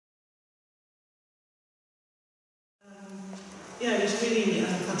Yeah, it was really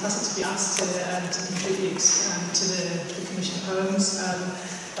fantastic to be asked to contribute to the commission poems.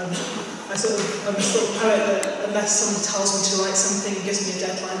 I'm sort of a poet that unless somebody tells me to write something and gives me a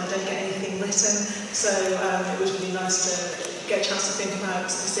deadline, I don't get anything written. So it was really nice to get a chance to think about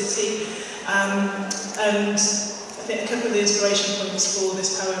the city. And I think a couple of the inspiration points for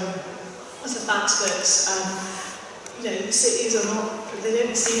this poem was the fact that cities are not, they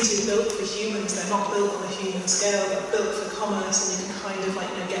don't seem to be built for humans, they're not built on a human scale, they're built for commerce, and you can kind of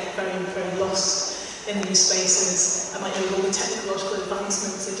get very, very lost in these spaces. And with all the technological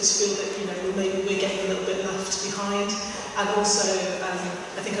advancements, I just feel that maybe we're getting a little bit left behind. And also,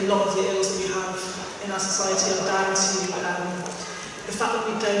 I think a lot of the ills that we have in our society are down to the fact that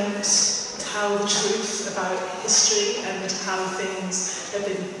we don't tell the truth about history and how things have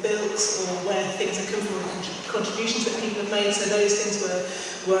been built or where things have come from, contributions that people have made. So those things were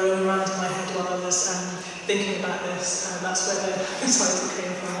whirring around in my head while I was thinking about this. And that's where the title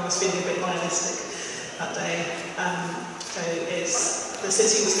came from. I was feeling a bit nihilistic that day. So the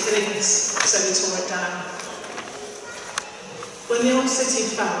city was killing us, so we tore it down. When the old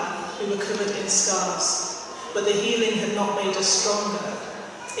city fell, we were covered in scars, but the healing had not made us stronger.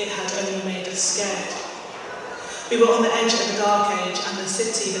 It had only made us scared. We were on the edge of a dark age, and the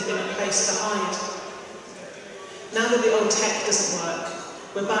city had been a place to hide. Now that the old tech doesn't work,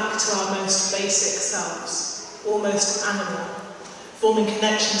 we're back to our most basic selves, almost animal, forming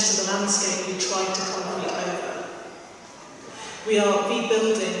connections to the landscape we tried to concrete over. We are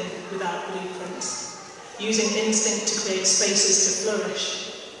rebuilding without blueprints, using instinct to create spaces to flourish.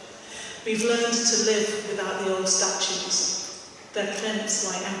 We've learned to live without the old statues. Their plinths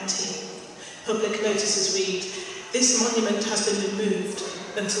lie empty. Public notices read, "This monument has been removed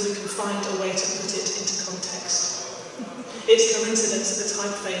until we can find a way to put it into context." It's coincidence that the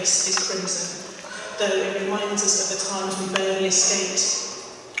typeface is crimson, though it reminds us of the times we barely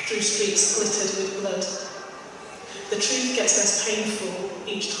escaped through streets glittered with blood. The truth gets less painful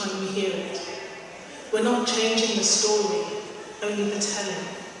each time we hear it. We're not changing the story, only the telling.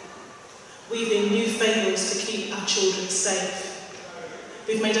 Weaving new fables to keep our children safe.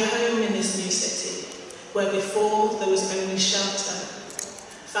 We've made a home in this new city, where before there was only shelter,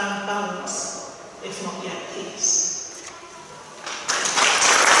 found balance, if not yet peace.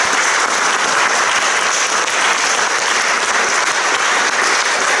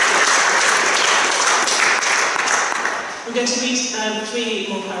 I'm going to read 3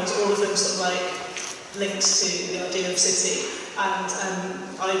 more poems, all of them linked to the idea of city. And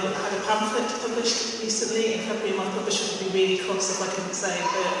I had a pamphlet published recently. In February, my publisher would be really cross if I couldn't say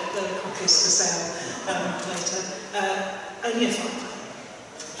that there are copies for sale later. Only a £5.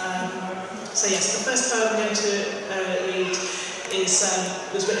 So yes, the first poem I'm going to read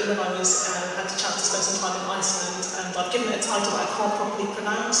was written when I had the chance to spend some time in Iceland, and I've given it a title that I can't properly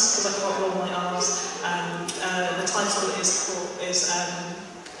pronounce because I can't roll my R's. The title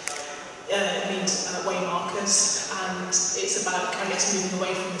means waymarkers, and it's about, I guess, moving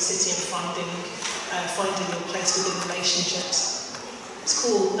away from the city and finding your place within relationships. It's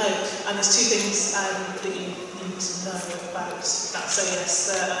cool. And there's 2 things that you need to know about that. So yes,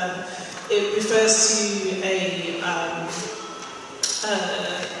 it refers to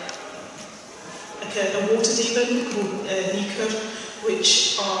a water demon called Nikur,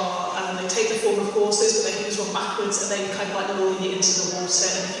 which are, they take the form of horses, but they can just run backwards, and they kind of lure you into the water,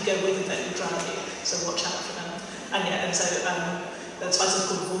 and if you go with them, they'll drown you, so watch out for them. And so the title's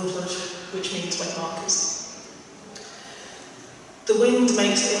called Whitworth, which means waymarkers. The wind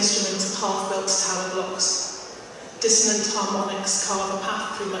makes instruments of half-built tower blocks. Dissonant harmonics carve a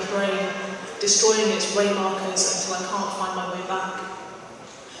path through my brain, destroying its waymarkers until I can't find my way back.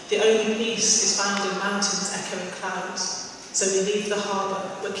 The only peace is found in mountains echoing clouds. So we leave the harbour,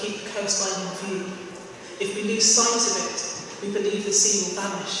 but keep the coastline in view. If we lose sight of it, we believe the sea will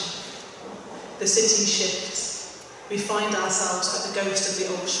vanish. The city shifts. We find ourselves at the ghost of the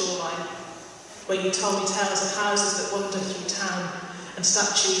old shoreline, where you tell me tales of houses that wander through town, and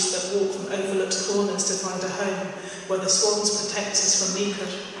statues that walk from overlooked corners to find a home, where the swans protect us from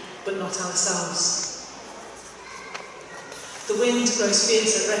Nikur, but not ourselves. The wind grows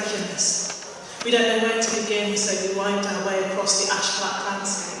fierce at Reykjanes. We don't know where to begin, so we wind our way across the ash-black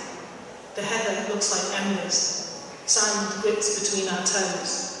landscape. The heather looks like embers. Sand grips between our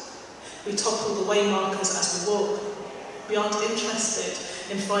toes. We topple the waymarkers as we walk. We aren't interested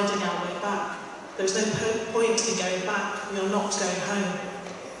in finding our way back. There is no point in going back. We are not going home.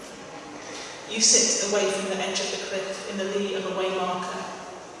 You sit away from the edge of the cliff in the lee of a waymarker.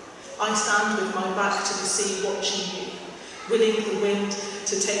 I stand with my back to the sea watching you, willing the wind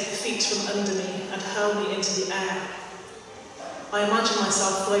to take the feet from under me and hurl me into the air. I imagine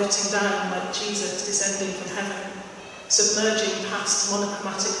myself floating down like Jesus descending from heaven, submerging past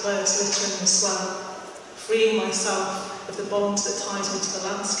monochromatic birds littering the swell, freeing myself of the bond that ties me to the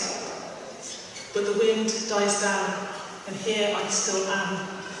landscape. But the wind dies down, and here I still am,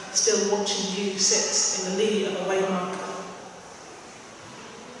 still watching you sit in the lee of a waymarker.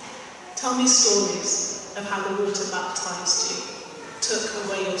 Tell me stories of how the water baptized you, took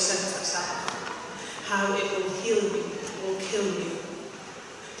away your sense of self, how it will heal you or kill you.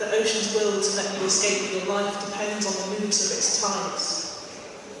 The ocean's will to let you escape your life depends on the moods of its tides.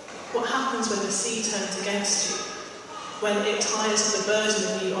 What happens when the sea turns against you, when it tires of the burden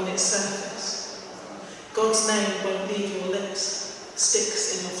of you on its surface? God's name won't leave your lips,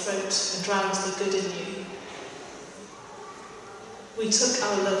 sticks in your throat and drowns the good in you. We took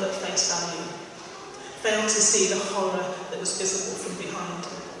our love at face value, failed to see the horror that was visible from behind,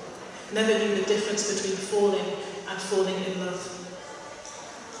 never knew the difference between falling and falling in love.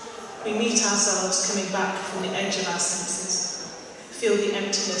 We meet ourselves coming back from the edge of our senses, feel the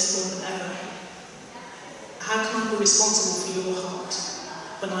emptiness more than ever. How can I be responsible for your heart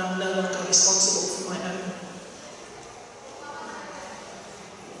when I'm no longer responsible for my own?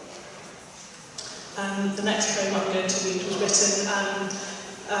 The next poem I'm going to read was written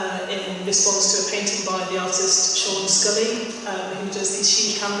in response to a painting by the artist Sean Scully, who does these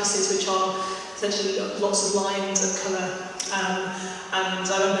huge canvases which are essentially lots of lines of colour. And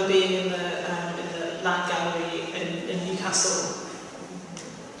I remember being in the Land Gallery in Newcastle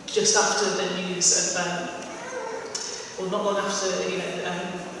just after the news of, or not long after,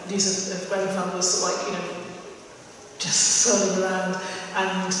 news of Grenfell was just swirling around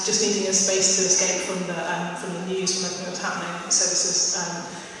and just needing a space to escape from the news, from everything that was happening. So this is,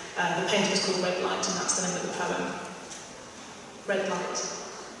 the painting was called Red Light, and that's the name of the poem. Red Light.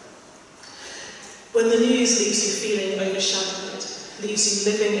 When the news leaves you feeling overshadowed, leaves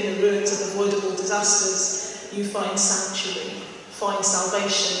you living in the ruins of avoidable disasters, you find sanctuary, find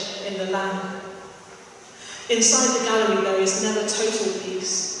salvation in the Lamb. Inside the gallery there is never total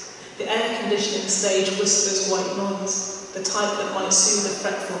peace. The air conditioning stage whispers white noise, the type that might soothe a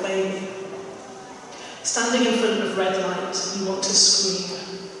fretful baby. Standing in front of red light, you want to scream.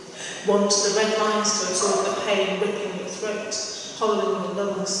 Want the red lines to absorb the pain ripping your throat, hollowing your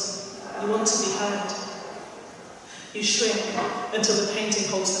lungs. You want to be heard. You shrink until the painting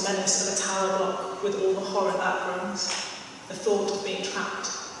holds the menace of a tower block with all the horror that brings. The thought of being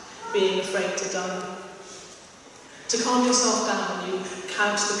trapped, being afraid to die. To calm yourself down, you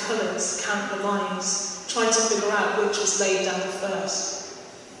count the colours, count the lines, try to figure out which was laid down first.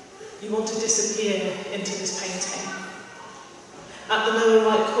 You want to disappear into this painting. At the lower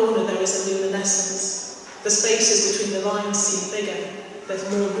right corner there is a luminescence. The spaces between the lines seem bigger. There's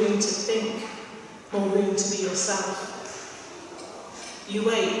more room to think, more room to be yourself. You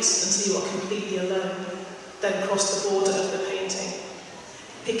wait until you are completely alone, then cross the border of the painting,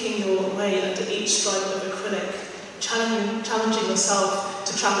 picking your way under each stripe of acrylic, challenging yourself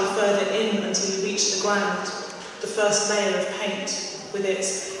to travel further in until you reach the ground, the first layer of paint, with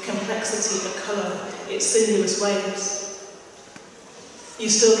its complexity of colour, its sinuous waves. You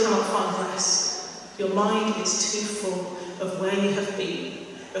still cannot find rest. Your mind is too full of where you have been,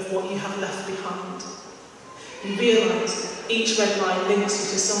 of what you have left behind. You realise each red line links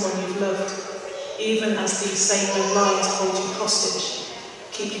you to someone you've loved, even as these same red lines hold you hostage,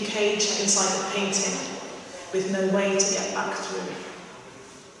 keep you caged inside the painting, with no way to get back through.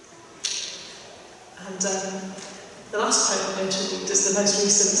 And the last poem I'm going to read is the most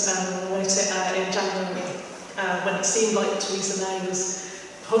recent. I wrote it in January, when it seemed like Theresa May was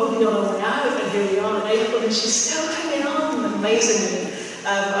probably on her way out, and here we are in April, and she's still hanging on, amazingly.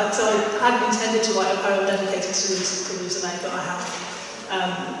 So I hadn't intended to write a poem dedicated to Theresa May, but I have.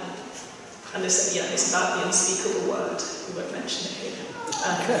 And it's about the unspeakable word. We won't mention it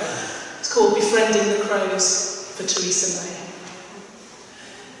here. It's called Befriending the Crows for Theresa May.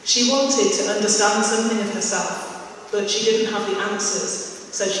 She wanted to understand something of herself, but she didn't have the answers,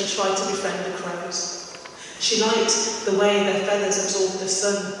 so she tried to befriend the crows. She liked the way their feathers absorb the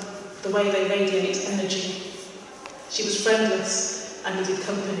sun, the way they radiate energy. She was friendless and needed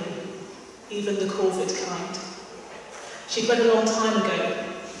company, even the corvid kind. She'd read a long time ago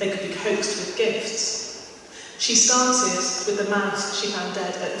they could be coaxed with gifts. She started with the mouse she found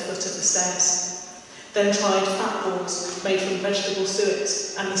dead at the foot of the stairs, then tried fat balls made from vegetable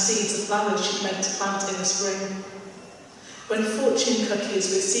suet and the seeds of flowers she'd meant to plant in the spring. When fortune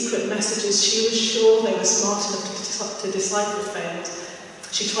cookies with secret messages she was sure they were smart enough to decipher failed,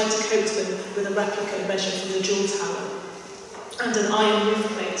 she tried to coax them with a replica measured from the Jewel Tower and an iron roof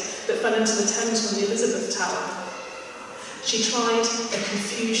plate that fell into the Thames from the Elizabeth Tower. She tried a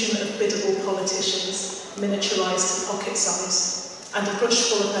confusion of biddable politicians, miniaturised to pocket size, and a brush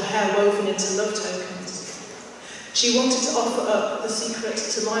full of her hair woven into love tokens. She wanted to offer up the secret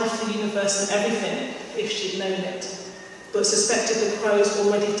to life, the universe and everything, if she'd known it, but suspected the crows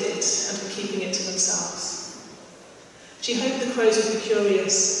already did and were keeping it to themselves. She hoped the crows would be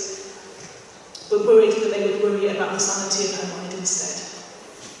curious, but worried that they would worry about the sanity of her mind instead.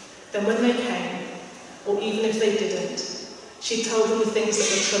 Then when they came, or even if they didn't, she'd tell them the things that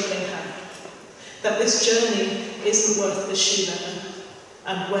were troubling her, that this journey isn't worth the shoe leather,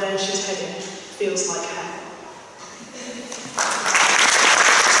 and where she's heading feels like hell.